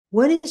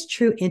What is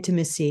true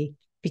intimacy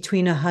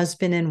between a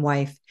husband and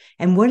wife?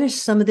 And what are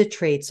some of the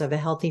traits of a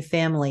healthy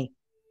family?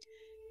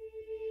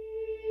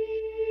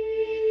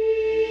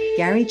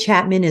 Gary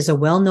Chapman is a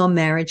well-known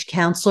marriage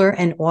counselor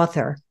and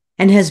author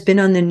and has been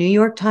on the New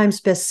York Times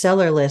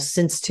bestseller list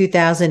since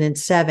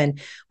 2007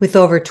 with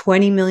over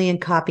 20 million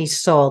copies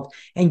sold.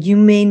 And you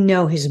may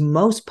know his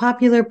most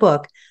popular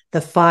book,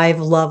 The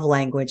Five Love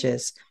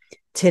Languages.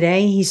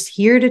 Today, he's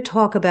here to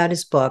talk about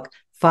his book,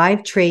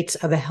 Five Traits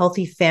of a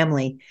Healthy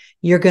Family.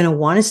 You're going to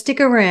want to stick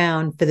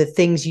around for the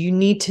things you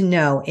need to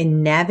know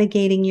in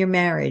navigating your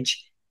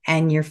marriage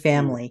and your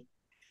family.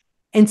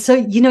 And so,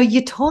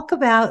 you talk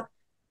about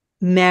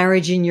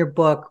marriage in your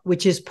book,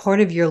 which is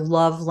part of your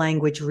love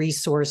language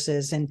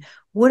resources. And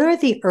what are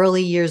the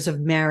early years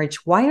of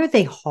marriage? Why are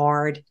they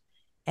hard?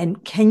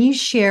 And can you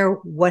share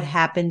what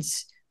happened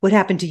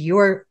to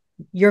your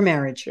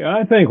marriage? Yeah,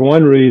 I think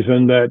one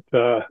reason that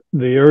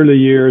the early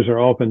years are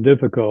often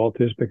difficult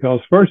is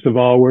because, first of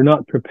all, we're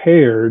not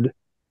prepared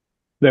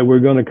that we're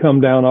going to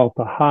come down off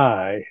the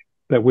high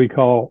that we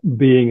call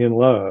being in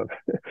love.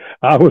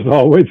 I was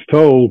always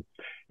told,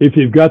 if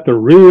you've got the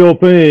real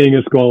thing,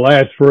 it's going to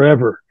last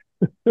forever.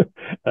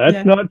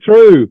 That's not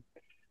true.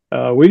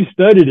 We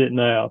studied it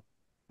now.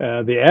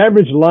 The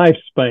average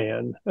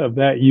lifespan of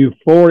that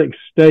euphoric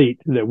state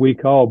that we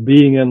call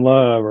being in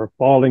love or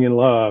falling in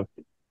love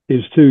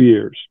is 2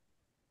 years.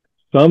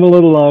 Some a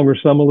little longer,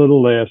 some a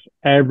little less,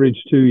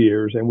 average 2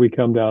 years, and we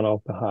come down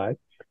off the high.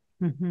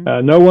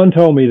 Mm-hmm. No one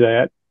told me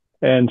that.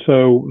 And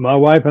so my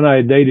wife and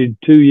I dated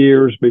 2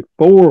 years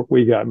before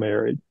we got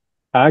married.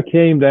 I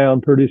came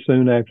down pretty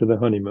soon after the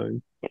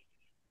honeymoon.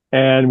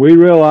 And we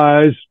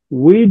realized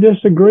we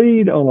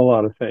disagreed on a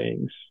lot of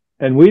things.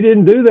 And we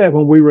didn't do that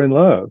when we were in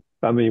love.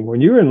 I mean, when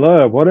you're in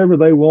love, whatever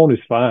they want is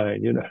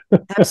fine,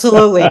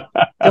 Absolutely.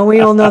 Don't we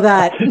all know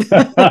that?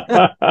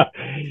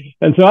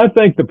 And so I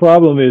think the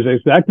problem is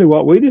exactly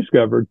what we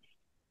discovered.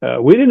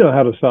 We didn't know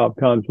how to solve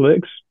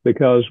conflicts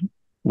because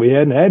we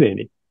hadn't had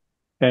any.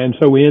 And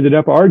so we ended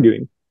up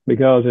arguing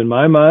because in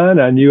my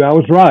mind, I knew I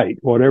was right.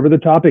 Whatever the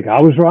topic,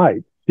 I was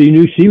right. She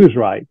knew she was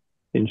right.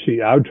 And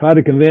I would try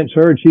to convince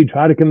her and she'd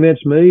try to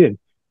convince me. And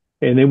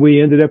then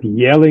we ended up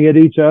yelling at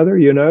each other,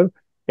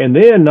 And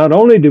then not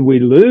only did we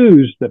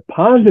lose the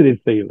positive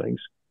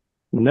feelings,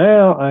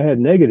 now I had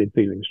negative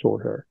feelings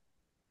toward her.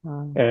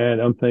 Wow.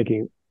 And I'm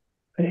thinking,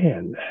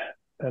 man,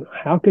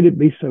 how could it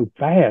be so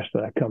fast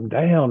that I come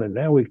down and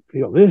now we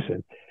feel this?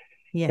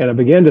 And I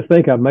began to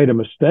think I've made a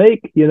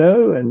mistake,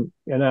 and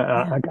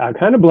I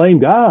kind of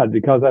blamed God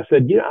because I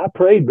said, I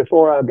prayed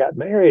before I got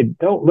married,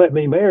 don't let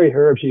me marry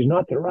her if she's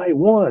not the right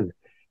one.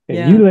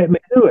 And you let me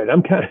do it.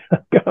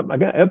 I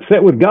got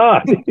upset with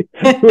God,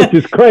 which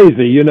is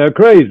crazy,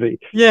 crazy.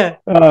 Yeah.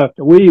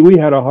 We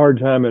had a hard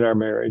time in our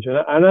marriage. And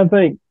I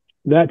think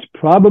that's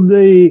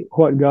probably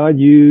what God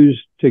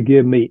used to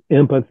give me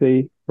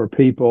empathy for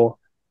people,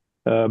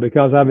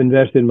 because I've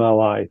invested my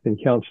life in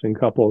counseling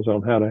couples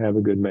on how to have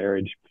a good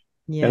marriage.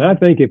 Yeah. And I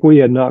think if we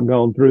had not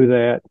gone through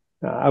that,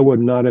 I would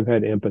not have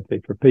had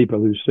empathy for people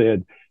who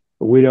said,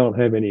 we don't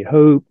have any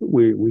hope.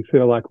 We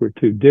feel like we're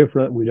too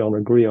different. We don't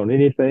agree on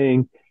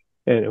anything.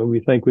 And we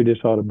think we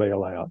just ought to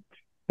bail out.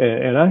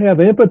 And I have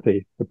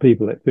empathy for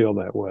people that feel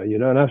that way,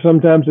 and I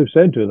sometimes have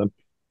said to them,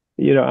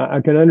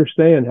 I can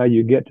understand how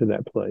you get to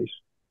that place.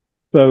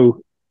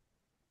 So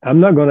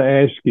I'm not going to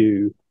ask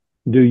you,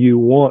 do you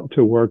want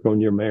to work on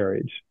your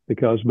marriage?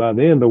 Because by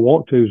then the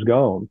want to's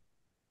gone.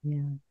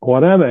 Yeah.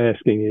 What I'm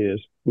asking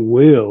is,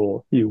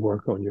 will you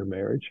work on your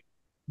marriage?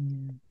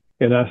 Yeah.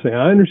 And I say,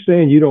 I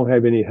understand you don't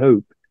have any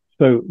hope.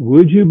 So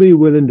would you be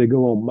willing to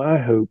go on my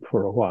hope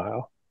for a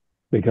while?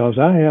 Because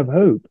I have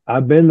hope.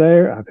 I've been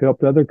there. I've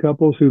helped other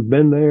couples who've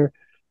been there,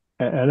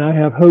 and I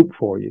have hope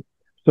for you.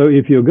 So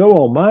if you'll go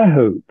on my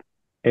hope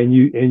and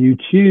you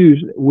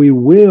choose, we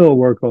will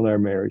work on our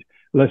marriage.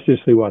 Let's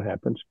just see what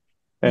happens.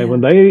 And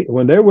when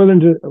they're willing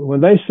to, when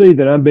they see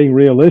that I'm being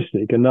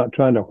realistic and not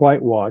trying to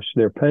whitewash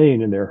their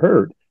pain and their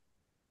hurt,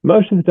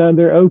 most of the time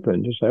they're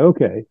open to say,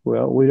 okay,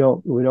 well, we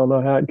don't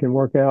know how it can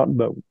work out,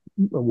 but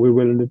we're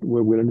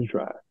willing to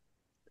try.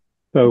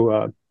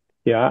 So,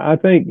 I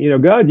think,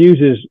 God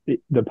uses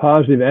the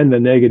positive and the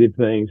negative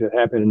things that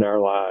happen in our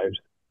lives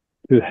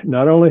to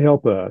not only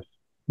help us,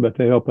 but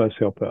to help us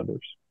help others.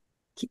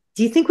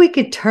 Do you think we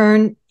could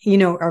turn,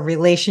 a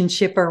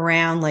relationship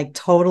around like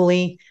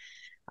totally?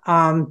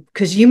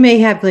 Because you may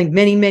have like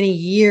many, many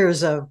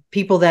years of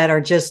people that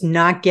are just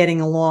not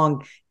getting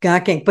along,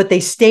 but they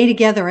stay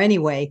together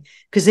anyway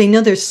because they know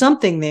there's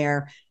something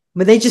there,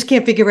 but they just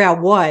can't figure out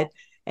what.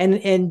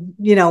 And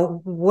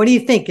what do you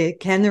think?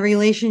 Can the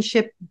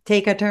relationship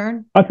take a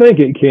turn? I think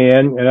it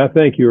can, and I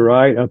think you're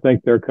right. I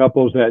think there are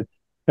couples that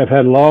have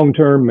had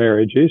long-term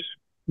marriages.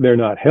 They're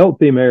not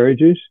healthy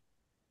marriages.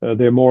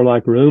 They're more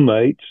like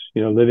roommates,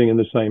 living in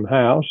the same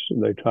house.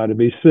 They try to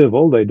be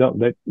civil. They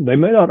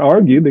may not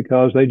argue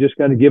because they just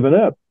kind of given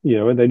up,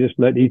 and they just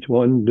let each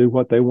one do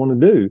what they want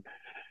to do.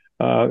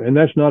 And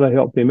that's not a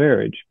healthy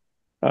marriage.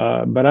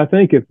 But I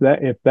think if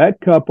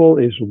that couple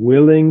is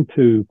willing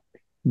to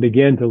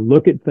begin to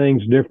look at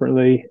things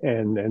differently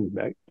and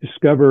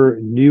discover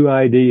new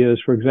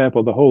ideas. For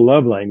example, the whole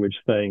love language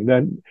thing,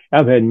 that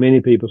I've had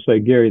many people say,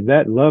 Gary,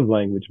 that love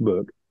language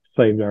book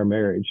saved our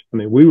marriage. I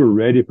mean, we were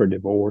ready for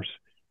divorce,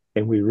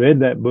 and we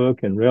read that book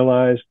and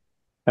realized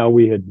how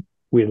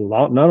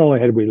not only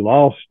had we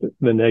lost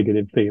the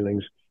negative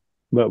feelings,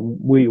 but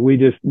we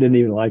just didn't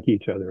even like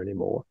each other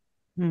anymore.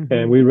 Mm-hmm.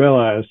 And we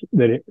realized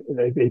that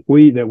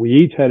we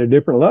each had a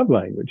different love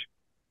language.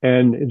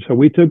 And so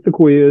we took the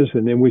quiz,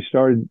 and then we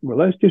started, well,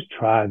 let's just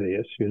try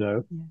this,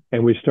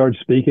 and we started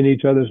speaking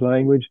each other's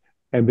language.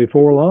 And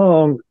before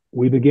long,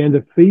 we began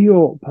to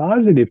feel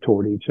positive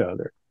toward each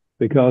other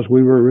because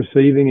we were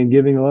receiving and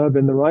giving love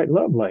in the right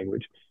love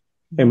language.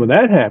 And when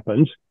that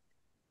happens,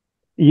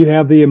 you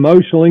have the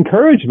emotional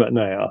encouragement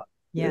now.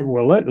 Yeah.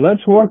 Well,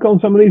 let's work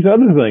on some of these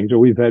other things that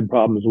we've had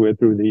problems with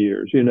through the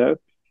years,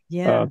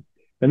 Yeah.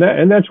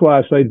 And that's why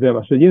I say to them,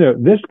 I said,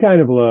 this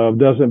kind of love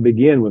doesn't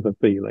begin with a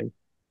feeling.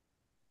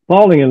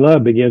 Falling in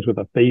love begins with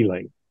a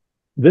feeling.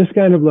 This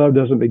kind of love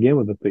doesn't begin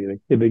with a feeling.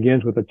 It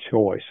begins with a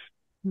choice.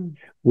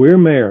 We're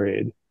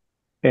married,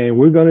 and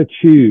we're going to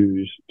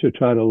choose to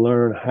try to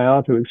learn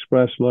how to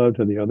express love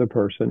to the other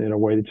person in a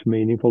way that's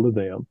meaningful to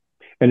them.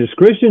 And as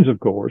Christians,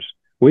 of course,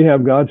 we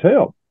have God's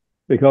help,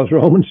 because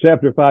Romans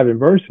chapter 5 and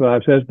verse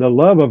 5 says the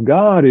love of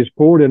God is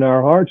poured in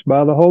our hearts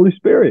by the Holy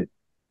Spirit.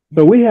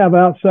 So we have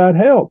outside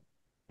help.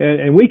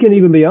 And we can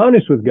even be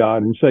honest with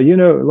God and say,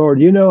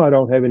 Lord, I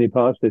don't have any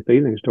positive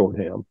feelings toward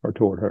him or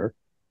toward her.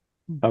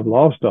 I've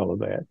lost all of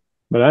that.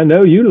 But I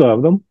know you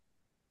love them.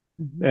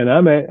 And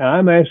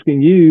I'm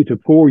asking you to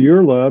pour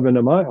your love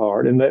into my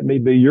heart and let me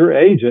be your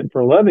agent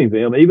for loving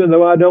them, even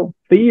though I don't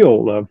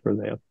feel love for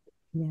them.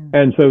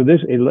 Yeah. And so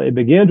it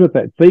begins with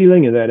that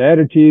feeling and that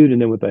attitude,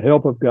 and then with the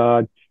help of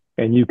God,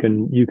 and you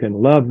can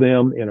love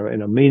them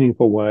in a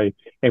meaningful way.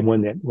 And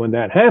when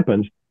that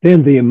happens,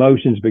 then the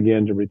emotions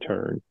begin to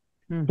return.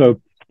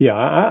 So, yeah,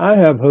 I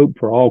have hope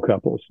for all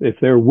couples if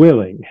they're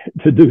willing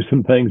to do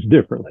some things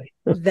differently.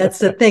 That's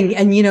the thing.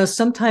 And,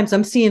 sometimes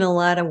I'm seeing a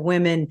lot of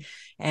women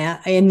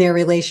in their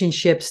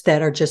relationships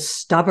that are just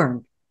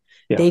stubborn.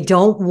 Yeah. They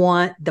don't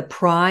want, the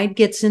pride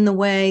gets in the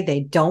way.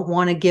 They don't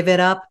want to give it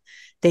up.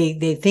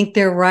 They think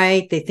they're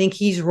right. They think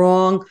he's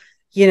wrong.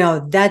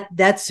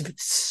 That's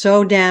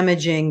so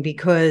damaging,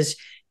 because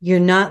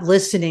you're not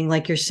listening,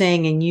 like you're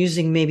saying, and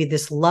using maybe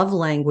this love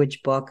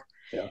language book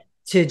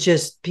to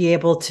just be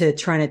able to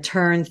try to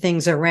turn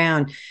things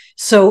around.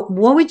 So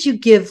what would you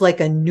give like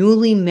a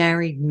newly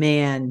married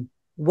man?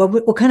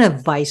 What kind of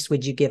advice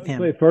would you give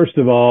him? First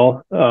of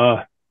all,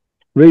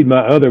 read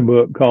my other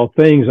book called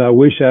Things I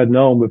Wish I'd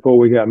Known Before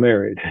We Got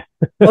Married.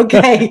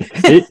 Okay.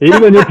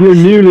 Even if you're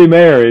newly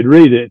married,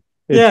 read it.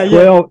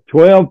 It's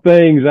 12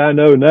 things I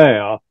know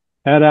now,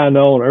 had I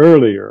known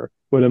earlier,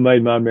 would have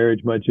made my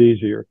marriage much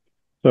easier.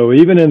 So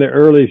even in the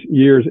early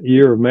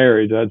year of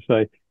marriage, I'd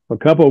say, a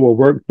couple will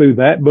work through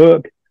that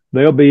book,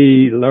 they'll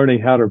be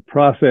learning how to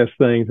process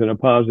things in a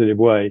positive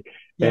way,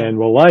 and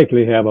will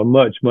likely have a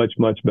much, much,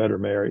 much better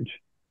marriage.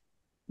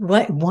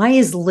 Why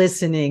is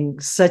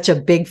listening such a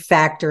big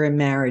factor in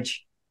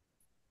marriage?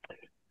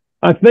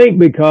 I think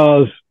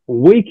because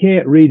we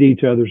can't read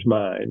each other's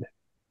mind.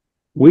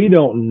 We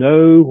don't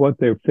know what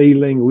they're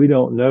feeling. We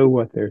don't know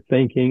what they're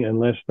thinking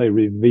unless they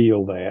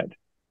reveal that.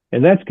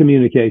 And that's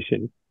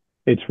communication.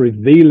 It's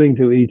revealing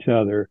to each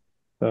other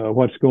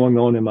what's going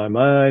on in my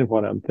mind,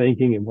 what I'm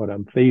thinking and what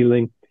I'm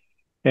feeling.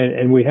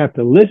 And we have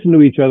to listen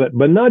to each other,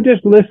 but not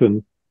just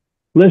listen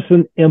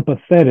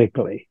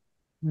empathetically.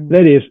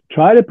 That is,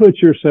 try to put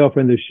yourself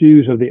in the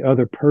shoes of the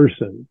other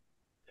person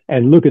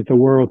and look at the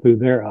world through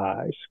their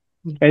eyes.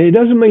 And it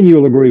doesn't mean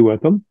you'll agree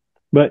with them,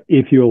 but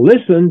if you'll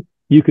listen,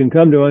 you can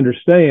come to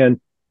understand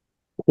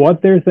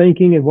what they're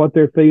thinking and what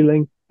they're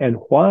feeling and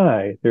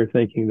why they're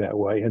thinking that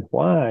way and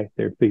why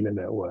they're feeling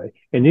that way.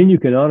 And then you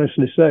can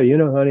honestly say,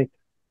 honey,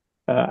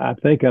 I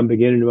think I'm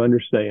beginning to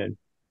understand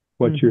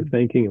what you're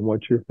thinking and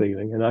what you're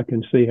feeling. And I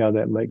can see how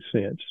that makes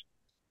sense.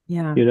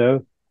 Yeah.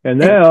 And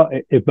now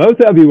if both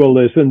of you will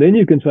listen, then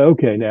you can say,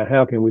 okay, now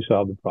how can we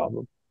solve the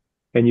problem?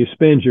 And you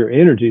spend your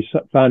energy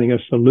finding a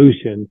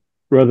solution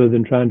rather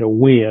than trying to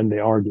win the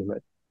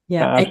argument.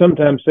 Yeah. I've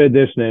sometimes said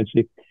this,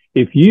 Nancy,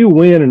 if you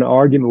win an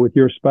argument with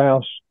your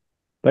spouse,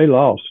 they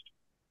lost.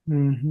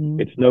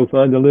 It's no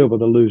fun to live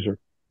with a loser.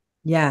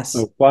 Yes.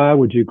 So why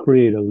would you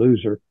create a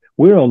loser?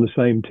 We're on the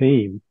same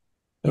team.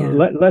 Yeah.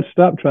 Let's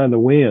stop trying to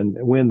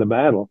win the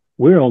battle.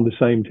 We're on the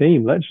same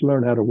team. Let's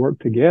learn how to work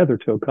together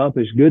to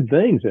accomplish good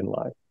things in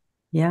life.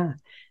 Yeah.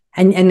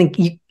 And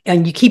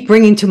you keep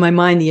bringing to my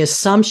mind the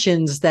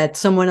assumptions that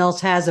someone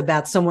else has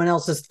about someone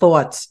else's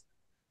thoughts.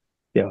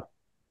 Yeah.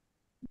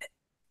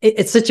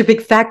 It's such a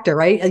big factor,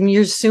 right? And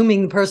you're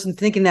assuming the person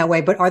thinking that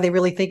way, but are they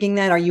really thinking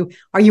that? Are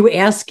you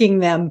asking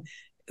them,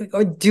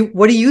 or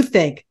what do you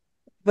think?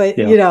 But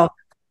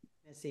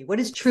what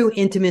is true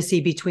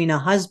intimacy between a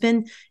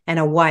husband and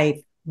a wife?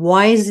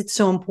 Why is it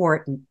so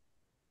important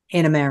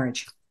in a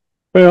marriage?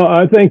 Well,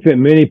 I think that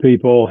many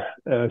people,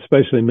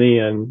 especially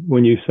men,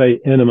 when you say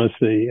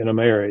intimacy in a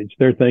marriage,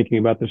 they're thinking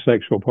about the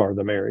sexual part of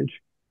the marriage.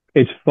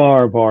 It's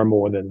far, far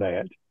more than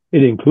that.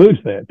 It includes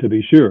that, to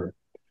be sure,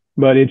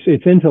 but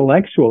it's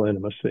intellectual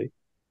intimacy.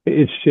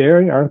 It's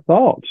sharing our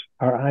thoughts,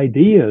 our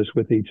ideas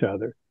with each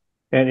other.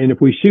 And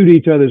if we shoot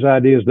each other's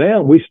ideas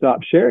down, we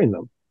stop sharing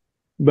them.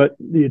 But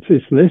it's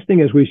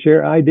listening as we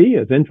share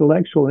ideas,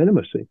 intellectual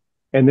intimacy,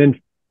 and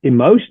then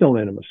emotional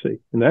intimacy.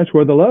 And that's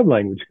where the love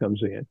language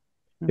comes in.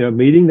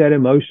 Meeting that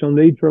emotional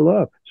need for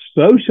love.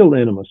 Social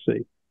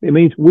intimacy. It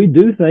means we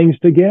do things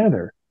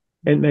together.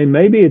 And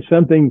maybe it's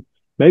something,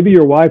 maybe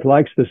your wife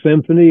likes the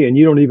symphony and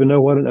you don't even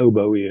know what an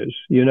oboe is,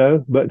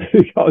 but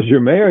because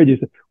you're married, you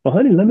say, well,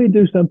 honey, let me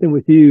do something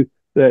with you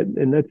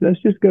and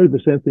let's just go to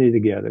the symphony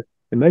together.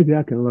 And maybe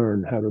I can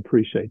learn how to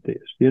appreciate this,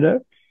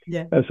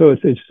 Yeah. So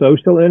it's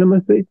social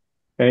intimacy,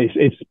 and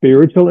it's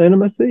spiritual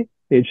intimacy.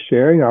 It's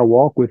sharing our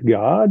walk with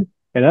God.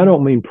 And I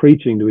don't mean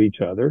preaching to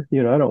each other.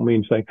 I don't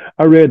mean saying,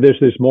 I read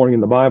this morning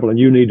in the Bible and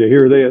you need to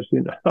hear this.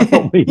 I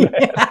don't mean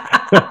that.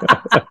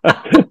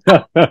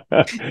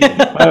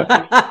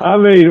 I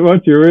mean,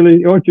 what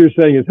you're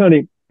saying is,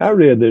 honey, I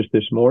read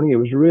this morning. It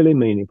was really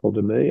meaningful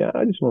to me.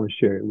 I just want to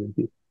share it with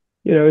you.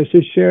 It's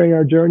just sharing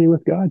our journey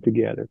with God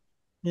together.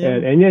 Yeah.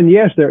 And then,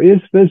 yes, there is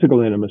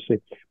physical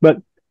intimacy, but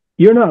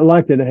you're not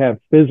likely to have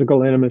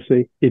physical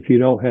intimacy if you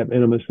don't have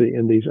intimacy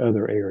in these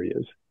other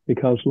areas,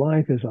 because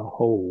life is a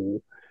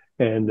whole.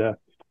 And,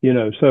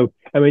 so,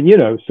 I mean,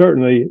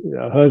 certainly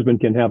a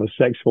husband can have a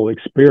sexual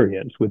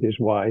experience with his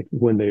wife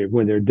when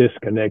they're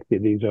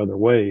disconnected these other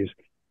ways,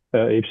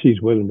 if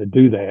she's willing to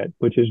do that,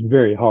 which is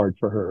very hard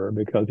for her,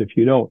 because if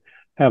you don't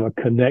have a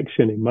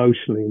connection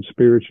emotionally and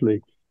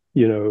spiritually,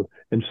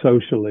 and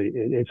socially,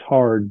 it's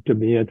hard to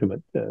be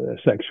intimate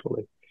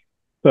sexually.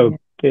 So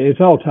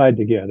it's all tied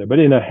together. But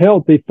in a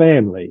healthy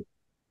family,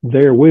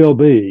 there will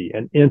be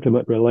an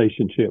intimate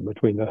relationship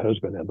between the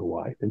husband and the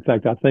wife. In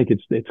fact, I think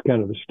it's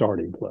kind of the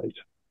starting place.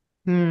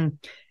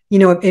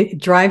 It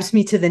drives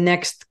me to the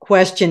next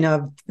question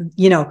of,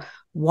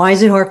 why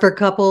is it hard for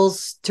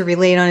couples to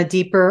relate on a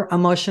deeper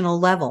emotional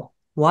level?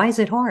 Why is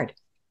it hard?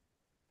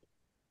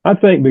 I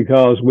think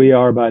because we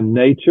are by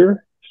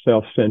nature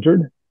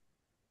self-centered.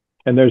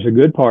 And there's a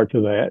good part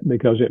to that,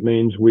 because it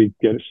means we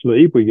get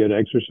sleep, we get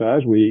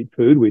exercise, we eat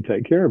food, we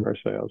take care of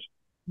ourselves.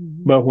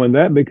 Mm-hmm. But when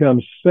that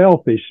becomes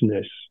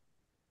selfishness,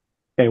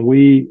 and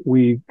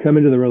we come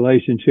into the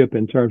relationship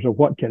in terms of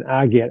what can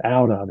I get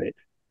out of it,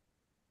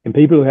 and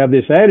people who have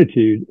this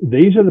attitude,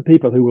 these are the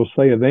people who will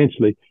say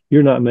eventually,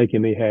 you're not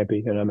making me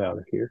happy and I'm out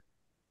of here.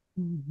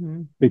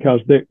 Mm-hmm.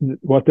 Because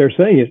what they're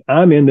saying is,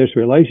 I'm in this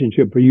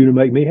relationship for you to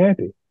make me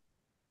happy.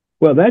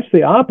 Well, that's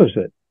the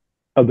opposite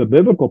of the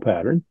biblical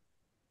pattern.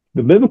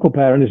 The biblical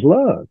pattern is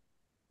love.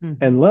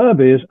 Mm-hmm. And love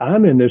is,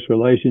 I'm in this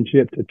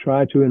relationship to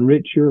try to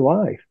enrich your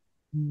life.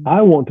 Mm-hmm.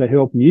 I want to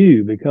help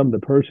you become the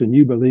person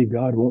you believe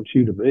God wants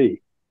you to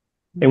be.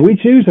 Mm-hmm. And we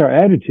choose our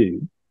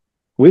attitude.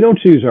 We don't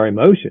choose our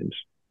emotions.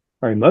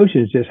 Our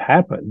emotions just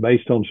happen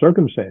based on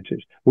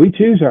circumstances. We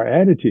choose our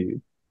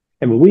attitude.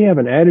 And when we have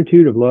an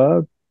attitude of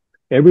love,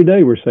 every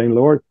day we're saying,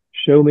 Lord,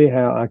 show me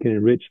how I can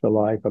enrich the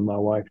life of my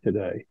wife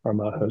today or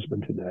my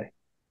husband today.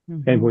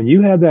 Mm-hmm. And when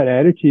you have that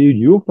attitude,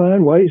 you'll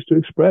find ways to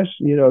express,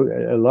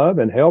 love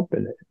and help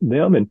in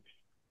them.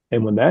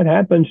 And when that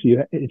happens,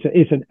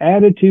 it's an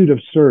attitude of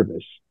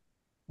service.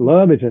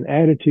 Love is an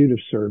attitude of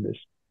service.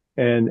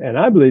 And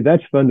I believe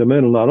that's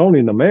fundamental, not only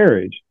in the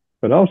marriage,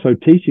 but also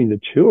teaching the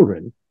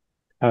children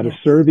how to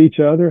serve each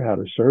other, how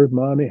to serve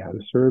mommy, how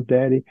to serve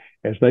daddy.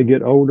 As they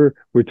get older,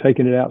 we're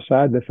taking it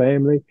outside the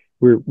family.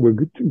 We're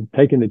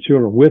taking the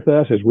children with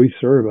us as we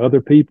serve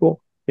other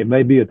people. It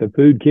may be at the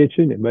food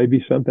kitchen. It may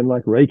be something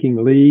like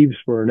raking leaves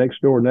for a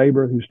next door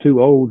neighbor who's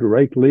too old to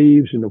rake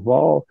leaves in the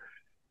fall.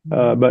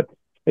 But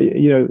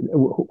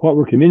what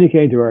we're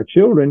communicating to our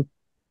children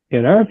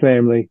in our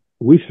family,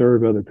 we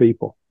serve other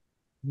people.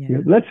 Yeah.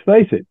 Let's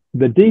face it,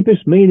 the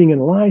deepest meaning in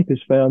life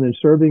is found in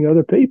serving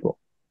other people.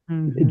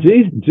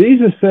 Mm-hmm.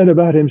 Jesus said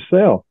about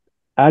himself,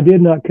 I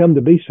did not come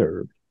to be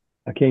served.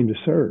 I came to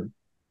serve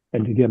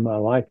and to give my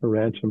life a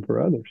ransom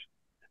for others.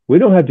 We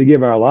don't have to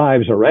give our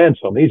lives a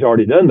ransom. He's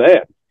already done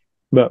that.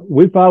 But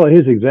we follow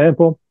his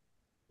example.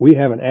 We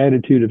have an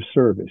attitude of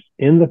service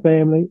in the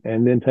family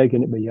and then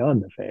taking it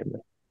beyond the family.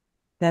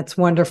 That's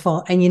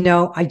wonderful. And,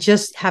 I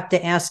just have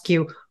to ask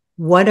you,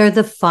 what are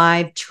the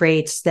 5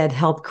 traits that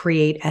help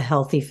create a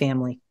healthy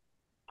family?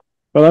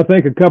 Well, I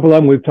think a couple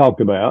of them we've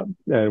talked about.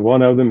 And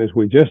one of them, as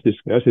we just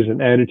discussed, is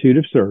an attitude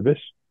of service.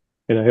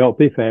 In a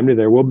healthy family,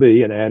 there will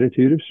be an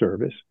attitude of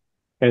service.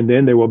 And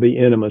then there will be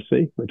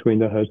intimacy between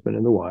the husband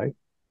and the wife.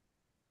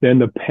 Then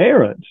the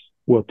parents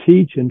will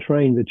teach and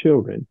train the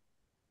children.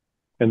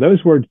 And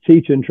those words,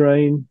 teach and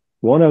train,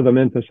 one of them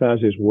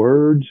emphasizes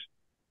words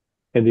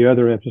and the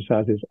other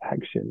emphasizes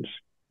actions.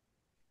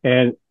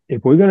 And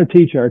if we're going to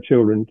teach our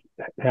children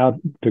how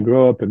to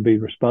grow up and be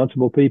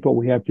responsible people,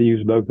 we have to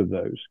use both of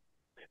those.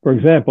 For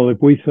example, if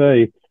we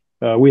say,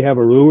 we have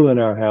a rule in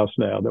our house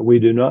now that we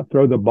do not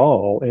throw the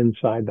ball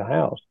inside the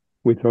house.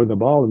 We throw the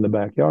ball in the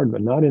backyard,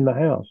 but not in the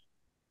house.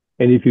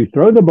 And if you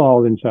throw the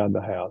ball inside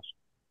the house,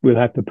 we'll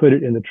have to put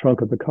it in the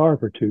trunk of the car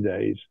for 2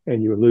 days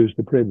and you'll lose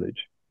the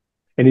privilege.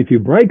 And if you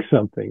break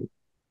something,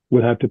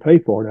 we'll have to pay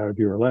for it out of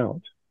your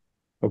allowance.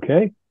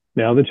 Okay?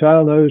 Now the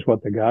child knows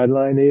what the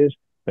guideline is.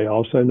 They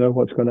also know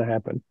what's going to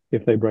happen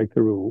if they break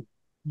the rule.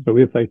 So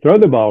if they throw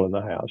the ball in the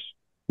house,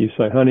 you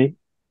say, honey,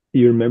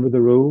 you remember the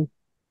rule?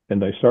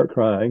 And they start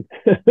crying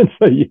and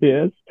say,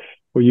 yes.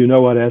 Well, you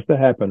know what has to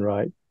happen,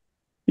 right?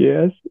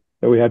 Yes.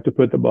 So we have to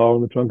put the ball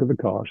in the trunk of the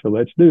car. So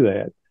let's do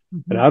that.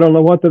 And I don't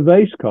know what the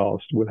vase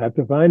costs. We'll have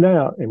to find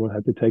out, and we'll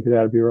have to take it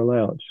out of your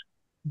allowance.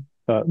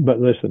 But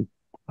listen,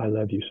 I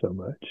love you so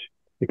much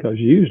because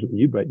usually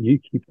you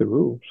keep the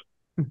rules.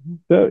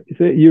 So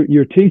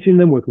you're teaching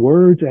them with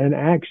words and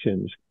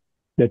actions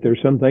that there's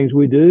some things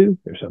we do,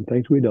 there's some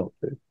things we don't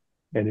do.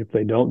 And if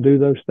they don't do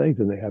those things,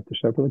 then they have to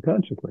suffer the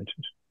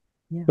consequences.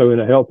 Yeah. So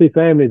in a healthy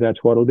family,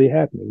 that's what will be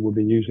happening. We'll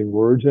be using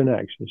words and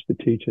actions to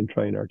teach and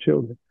train our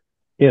children.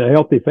 In a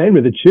healthy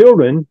family, the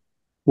children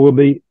will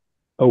be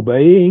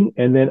obeying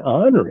and then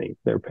honoring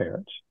their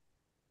parents.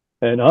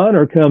 And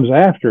honor comes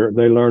after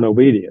they learn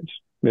obedience.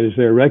 That is,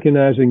 they're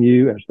recognizing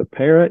you as the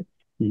parent.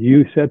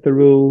 You set the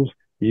rules.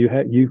 You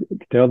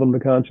tell them the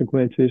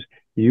consequences.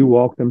 You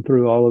walk them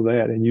through all of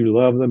that, and you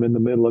love them in the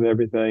middle of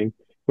everything,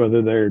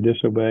 whether they're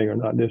disobeying or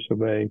not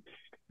disobeying.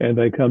 And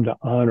they come to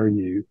honor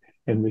you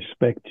and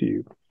respect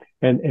you.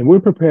 And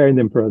we're preparing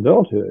them for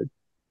adulthood.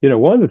 You know,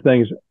 one of the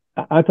things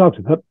I talk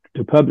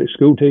to public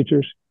school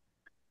teachers,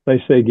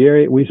 they say,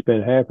 Gary, we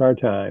spend half our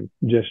time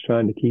just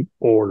trying to keep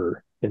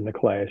order in the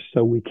class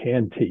so we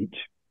can teach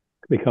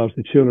because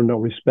the children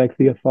don't respect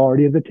the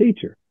authority of the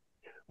teacher.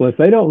 Well, if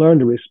they don't learn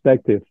to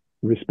respect the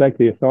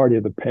authority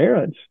of the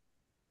parents,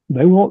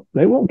 they won't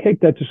take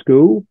that to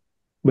school.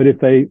 But if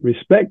they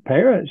respect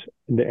parents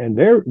and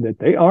that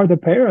they are the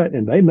parent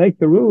and they make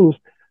the rules,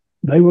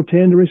 they will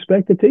tend to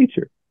respect the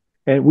teacher.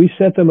 And we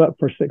set them up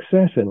for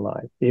success in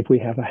life if we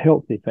have a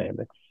healthy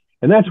family.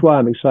 And that's why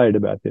I'm excited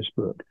about this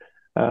book.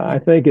 I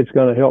think it's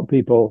going to help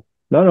people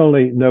not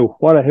only know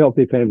what a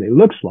healthy family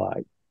looks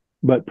like,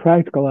 but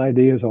practical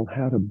ideas on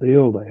how to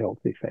build a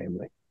healthy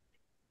family.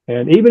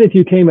 And even if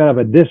you came out of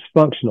a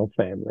dysfunctional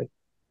family,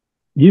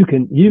 you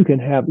don't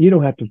have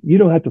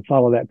to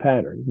follow that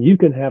pattern. You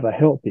can have a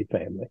healthy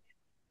family.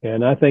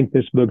 And I think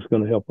this book's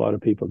going to help a lot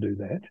of people do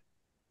that.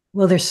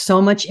 Well, there's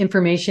so much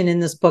information in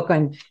this book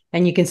and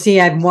you can see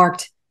I've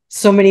marked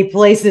so many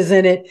places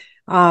in it.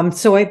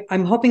 So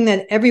I'm hoping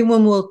that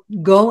everyone will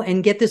go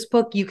and get this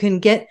book. You can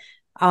get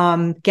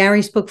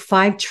Gary's book,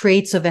 5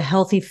 Traits of a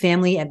Healthy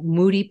Family, at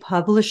Moody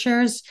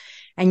Publishers.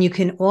 And you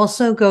can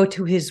also go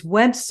to his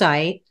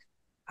website.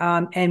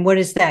 And what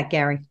is that,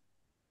 Gary?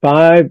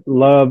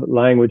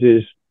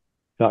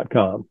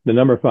 5lovelanguages.com. The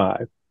number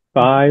 5.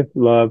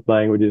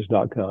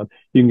 5lovelanguages.com.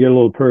 You can get a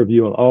little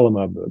purview on all of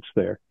my books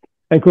there.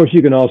 And of course,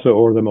 you can also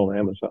order them on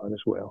Amazon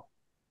as well.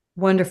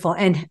 Wonderful.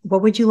 And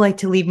what would you like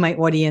to leave my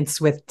audience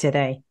with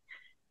today?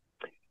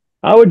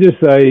 I would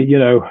just say,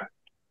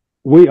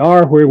 we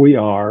are where we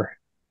are.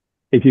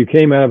 If you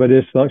came out of a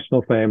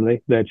dysfunctional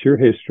family, that's your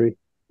history.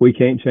 We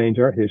can't change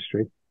our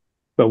history,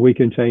 but we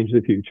can change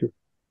the future.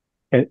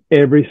 And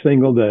every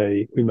single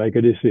day we make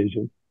a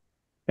decision.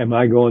 Am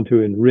I going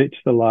to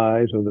enrich the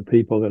lives of the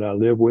people that I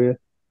live with,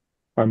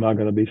 or am I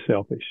going to be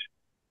selfish?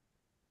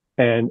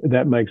 And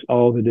that makes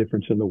all the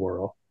difference in the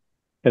world.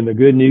 And the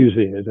good news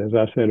is, as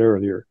I said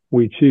earlier,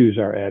 we choose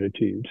our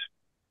attitudes.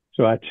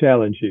 So I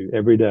challenge you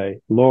every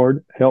day,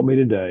 Lord, help me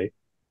today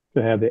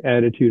to have the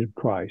attitude of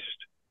Christ,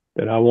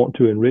 that I want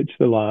to enrich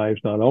the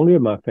lives not only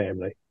of my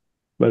family,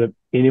 but of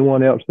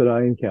anyone else that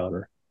I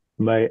encounter.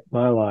 May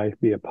my life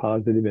be a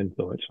positive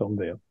influence on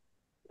them.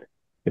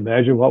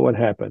 Imagine what would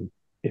happen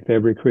if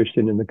every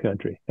Christian in the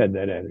country had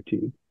that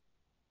attitude.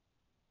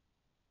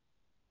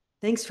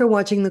 Thanks for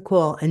watching The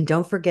Call, and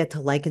don't forget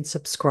to like and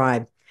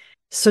subscribe.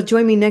 So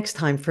join me next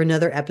time for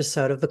another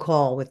episode of The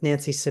Call with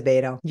Nancy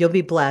Sabato. You'll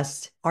be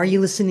blessed. Are you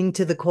listening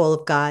to the call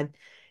of God?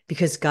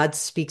 Because God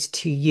speaks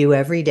to you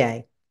every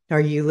day. Are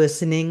you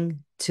listening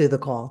to the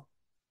call?